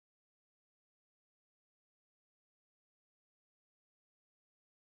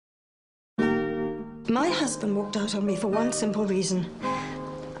My husband walked out on me for one simple reason.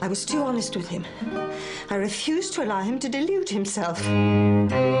 I was too honest with him. I refused to allow him to delude himself.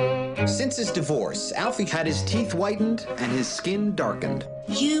 Since his divorce, Alfie had his teeth whitened and his skin darkened.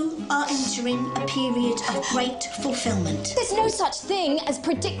 You are entering a period of great fulfillment. There's no such thing as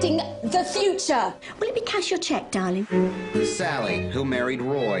predicting the future. Will it be cash or check, darling? Sally, who married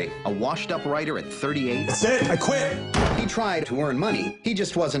Roy, a washed-up writer at 38. That's it, I quit. He tried to earn money. He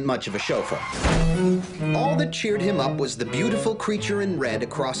just wasn't much of a chauffeur. All that cheered him up was the beautiful creature in red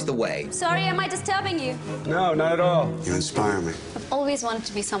across the way. Sorry, am I disturbing you? No, not at all. You inspire me. I've always wanted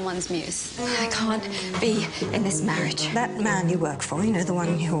to be someone's muse. I can't be in this marriage. That man you work for, you know, the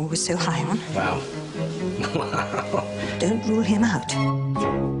one you're always so high on. Wow. Wow. Don't rule him out.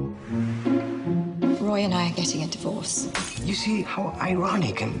 Roy and I are getting a divorce. You see how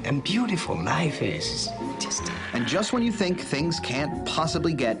ironic and beautiful life is. And just when you think things can't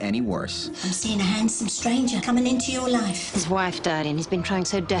possibly get any worse. I'm seeing a handsome stranger coming into your life. His wife died and he's been trying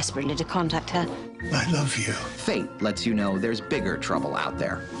so desperately to contact her. I love you. Fate lets you know there's bigger trouble out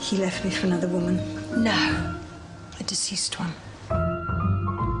there. He left me for another woman. No. A deceased one.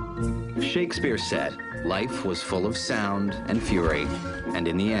 Shakespeare said, life was full of sound and fury, and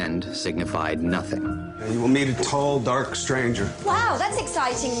in the end signified nothing. You will meet a tall, dark stranger. Wow, that's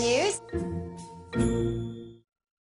exciting news.